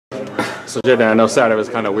So Jayden, I know Saturday was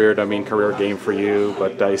kind of weird. I mean, career game for you,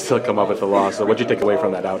 but you still come up with the loss. So what did you take away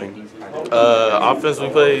from that outing? Offense we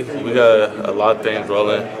played, we got a lot of things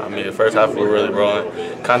rolling. I mean, the first half we were really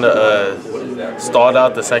rolling. Kind of stalled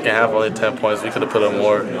out the second half, only 10 points. We could have put up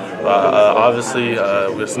more. Obviously,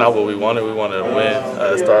 it's not what we wanted. We wanted to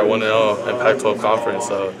win, start 1-0 in Pac-12 conference.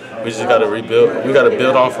 So we just got to rebuild. We got to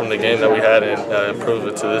build on from the game that we had and improve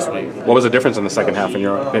it to this week. What was the difference in the second half, in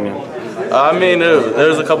your opinion? I mean, there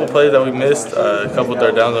was a couple plays that we missed, a couple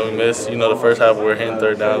third downs that we missed. You know, the first half we were hitting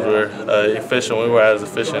third downs. We were efficient. We were as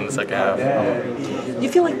efficient in the second half. Do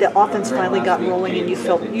you feel like the offense finally got rolling and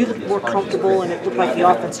you looked more comfortable, and it looked like the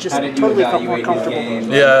offense just totally felt more comfortable?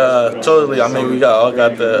 Yeah, totally. I mean, we all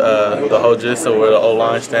got the whole gist of where the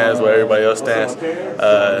O-line stands, where everybody else stands.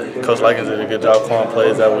 Coach Likens did a good job calling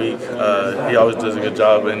plays that week. He always does a good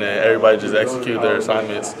job, and then everybody just executed their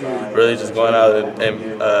assignments. Really just going out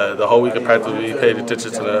and the whole week of practice, we paid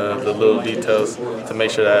attention to the little details to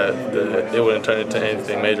make sure that it wouldn't turn into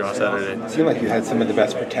anything major on Saturday. It seemed like you had some of the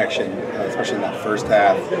best protection, especially in that first half.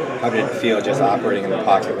 How did it feel just operating in the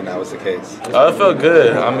pocket when that was the case? It felt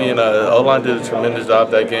good. I mean, O-line did a tremendous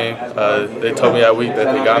job that game. They told me that week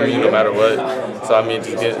that they got me no matter what. So, I mean,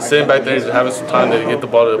 just sitting back there, just having some time to get the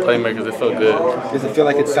ball to the playmakers, it felt good. Does it feel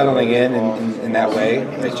like it's settling in that way?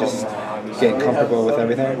 Like just getting comfortable with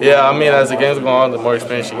everything? Yeah, I mean, as the games go on, the more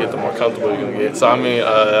experience you get, the more comfortable you're going to get. So, I mean,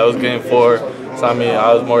 that was game 4. So, I mean,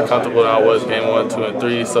 I was more comfortable than I was game 1, 2, and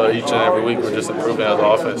 3. So, each and every week, we're just improving as an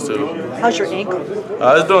offense, too. How's your ankle?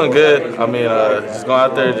 It's doing good. I mean, just going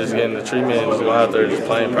out there, just getting the treatment, and just going out there, just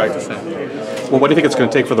playing, practicing. Well, what do you think it's going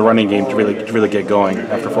to take for the running game to really get going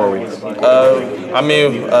after 4 weeks? I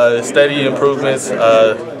mean, steady improvements.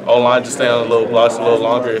 O-line just staying on the little blocks a little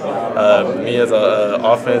longer. Me as an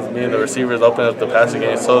offense, me and the receivers open up the passing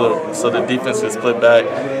game so the defense can split back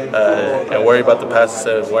and worry about the pass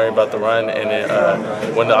instead of worrying about the run. And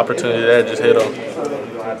then when the opportunity there, just hit them.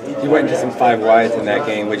 You went into some 5 wides in that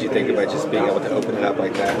game. What did you think about just being able to open it up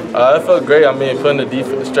like that? It felt great. I mean, putting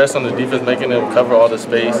the stress on the defense, making them cover all the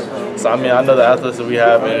space. So, I mean, I know the athletes that we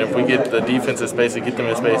have, and if we get the defense in space and get them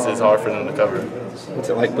in space, it's hard for them to cover. What's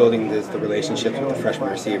it like building the relationships with the freshman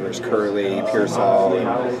receivers, Curley, Pearsall,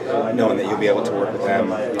 and knowing that you'll be able to work with them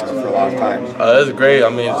for a long time? It's great. I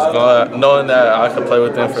mean, just knowing that I could play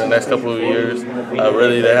with them for the next couple of years.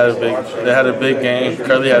 Really, they had a big game.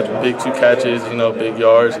 Curley had big 2 catches, you know, big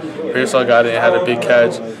yards. Pearsall got in and had a big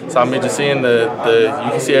catch. So, I mean, just seeing you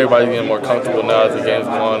can see everybody getting more comfortable now as the game's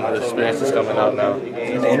going on. The experience is coming out now.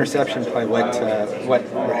 The interception play, what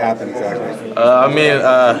happened exactly? I mean,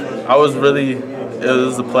 it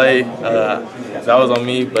was a play that was on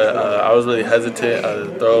me, but I was really hesitant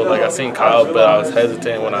to throw. Like, I seen Kyle, but I was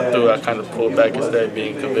hesitant when I threw. I kind of pulled back instead of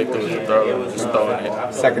being convicted with the throw and just throwing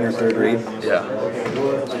it. Second or third read? Yeah.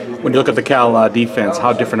 When you look at the Cal defense,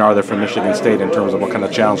 how different are they from Michigan State in terms of what kind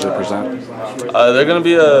of challenge they present? They're going to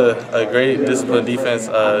be a great disciplined defense.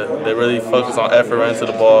 They really focus on effort, running to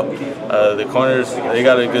the ball. The corners, they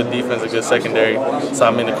got a good defense, a good secondary. So,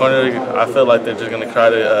 I mean, the corner, I feel like they're just going to try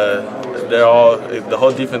to the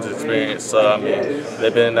whole defense is experienced. So, I mean,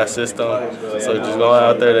 they've been in that system. So, just going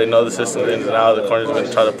out there, they know the system ins and out. The corners are going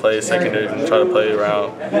to try to play, secondary going to try to play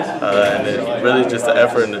around. And it's really just the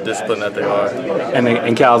effort and the discipline that they are.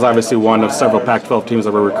 And Cal's obviously one of several Pac-12 teams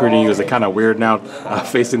that were recruiting you. Is it kind of weird now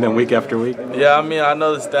facing them week after week? Yeah, I mean, I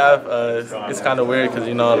know the staff. It's kind of weird because,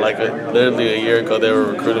 you know, like literally a year ago they were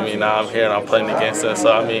recruiting me. Now I'm here and I'm playing against them. So,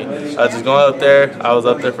 I mean, just going out there, I was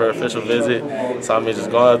up there for an official visit. So, I mean, just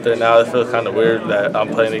going out there now, it feels kind of weird that I'm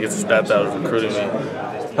playing against the staff that was recruiting me.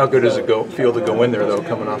 How good does it feel to go in there, though,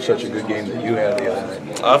 coming off such a good game that you had the other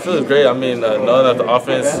night? I feel great. I mean, knowing that the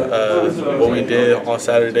offense, what we did on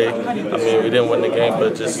Saturday, I mean, we didn't win the game,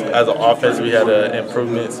 but just as an offense, we had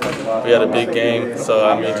improvements. We had a big game. So,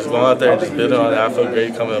 I mean, just going out there and just building on that, I feel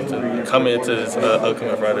great coming into this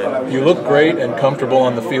upcoming Friday. You looked great and comfortable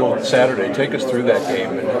on the field Saturday. Take us through that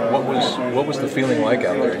game. And what was the feeling like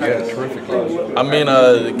out there? You had a terrific game. I mean,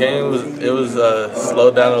 the game was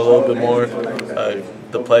slowed down a little bit more.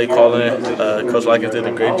 The play calling, Coach Likens did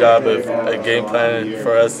a great job of game planning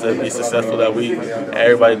for us to be successful that week. And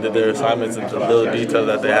everybody did their assignments and the little details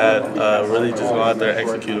that they had, really just going out there and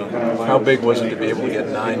execute them. How big was it to be able to get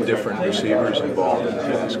 9 different receivers involved in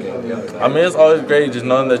this game the other night? I mean, it's always great just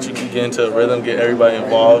knowing that you can get into a rhythm, get everybody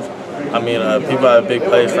involved. I mean, people had big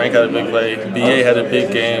plays. Frank had a big play. BA had a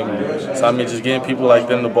big game. So I mean, just getting people like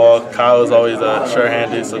them the ball. Kyle is always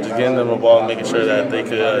sure-handed, so just getting them the ball and making sure that they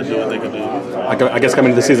could do what they could do. I guess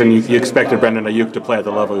coming into the season, you expected Brandon Ayuk to play at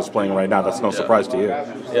the level he's playing right now. That's no surprise to you.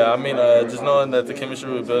 Yeah, I mean, just knowing that the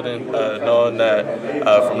chemistry we're building, knowing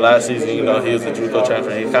that from last season, you know, he was a JUCO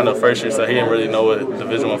transfer. He kind of first year, so he didn't really know what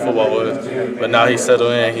Division I football was. But now he's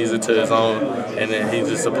settled in, he's into his own, and then he's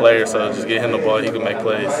just a player. So just get him the ball, he can make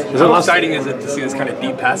plays. How exciting is it to see this kind of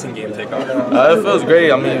deep passing game take off? It feels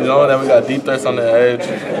great. I mean, knowing that we got deep threats on the edge,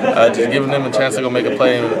 just giving them a chance to go make a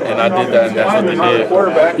play, and I did that, and that's what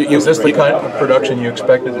they did. Is this the kind of production you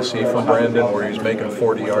expected to see from Brandon, where he's making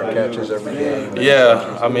 40-yard catches every game?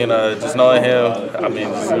 Yeah, I mean, just knowing him, I mean,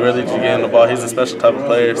 just really just getting the ball. He's a special type of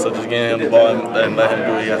player, so just getting him the ball and let him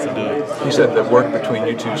do what he has to do. You said that work between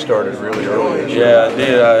you two started really early this year. Yeah, it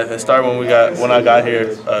did. It started when I got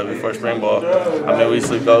here before spring ball. I mean, we used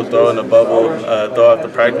to go throw in the bubble, throw after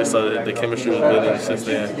practice, so the chemistry was building since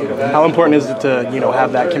then. How important is it to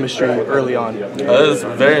have that chemistry early on? It's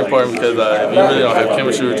very important because if you really don't have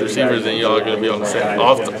chemistry with receivers, then you all are going to be on the same,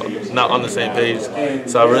 not on the same page.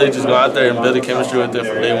 So I really just go out there and build a chemistry with them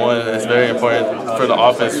from day one. It's very important for the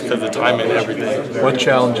offense because of timing and everything. What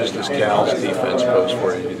challenges does Cal's defense pose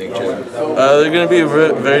for you, do you think, Jim? They're going to be a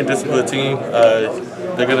very disciplined team.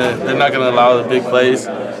 They're not going to allow the big plays.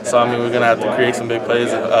 So I mean, we're gonna have to create some big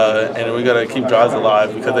plays, and we gotta keep drives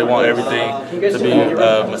alive because they want everything to be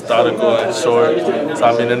methodical and short. So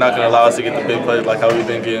I mean, they're not gonna allow us to get the big plays like how we've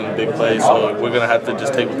been getting big plays. So we're gonna have to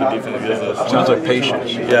just take what the defense gives us. Sounds like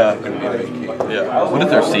patience. Yeah. Going to be a big key. Yeah. What did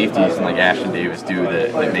their safeties and like Ashton Davis do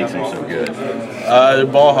that makes them so good? They're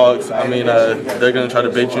ball hogs. I mean, they're gonna try to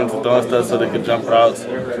bait you into throwing stuff so they can jump routes.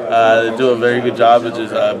 They do a very good job of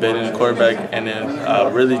just baiting the quarterback and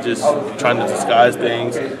then really just trying to disguise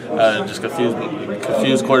things, just confuse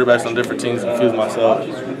quarterbacks on different teams, confuse myself.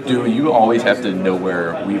 Do you always have to know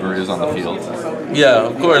where Weaver is on the field? Yeah,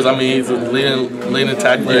 of course. I mean, he's a leading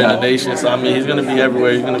tackler in the nation, so I mean, he's going to be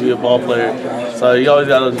everywhere. He's going to be a ball player. So you always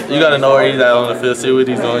gotta know where he's at on the field, see what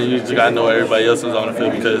he's doing. You just gotta know where everybody else is on the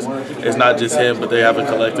field because it's not just him, but they have a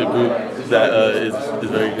collective group that is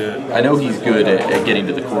very good. I know he's good at getting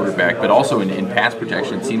to the quarterback, but also in pass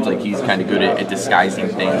protection, it seems like he's kind of good at disguising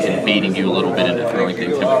things and baiting you a little bit into throwing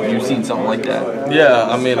things. Have you seen something like that? Yeah,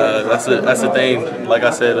 I mean, that's the thing. Like I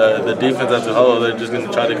said, the defense as a whole, they're just going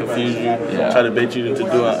to try to confuse you, try to bait you into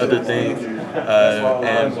doing other things,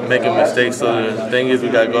 and making mistakes. So the thing is, we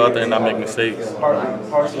got to go out there and not make mistakes.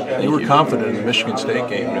 You were confident in the Michigan State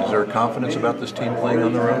game. Is there confidence about this team playing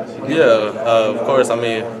on the road? Yeah, of course. I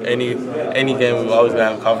mean, any game we've always got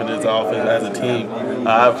to have confidence in offense as a team.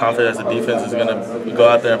 I have confidence the defense is going to go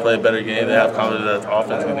out there and play a better game. They have confidence that the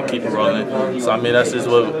offense is going to keep it rolling. So I mean, that's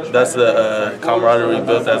the camaraderie we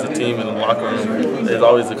built as a team in the locker room. There's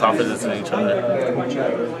always the confidence in each other.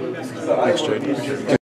 Thanks, Jayden.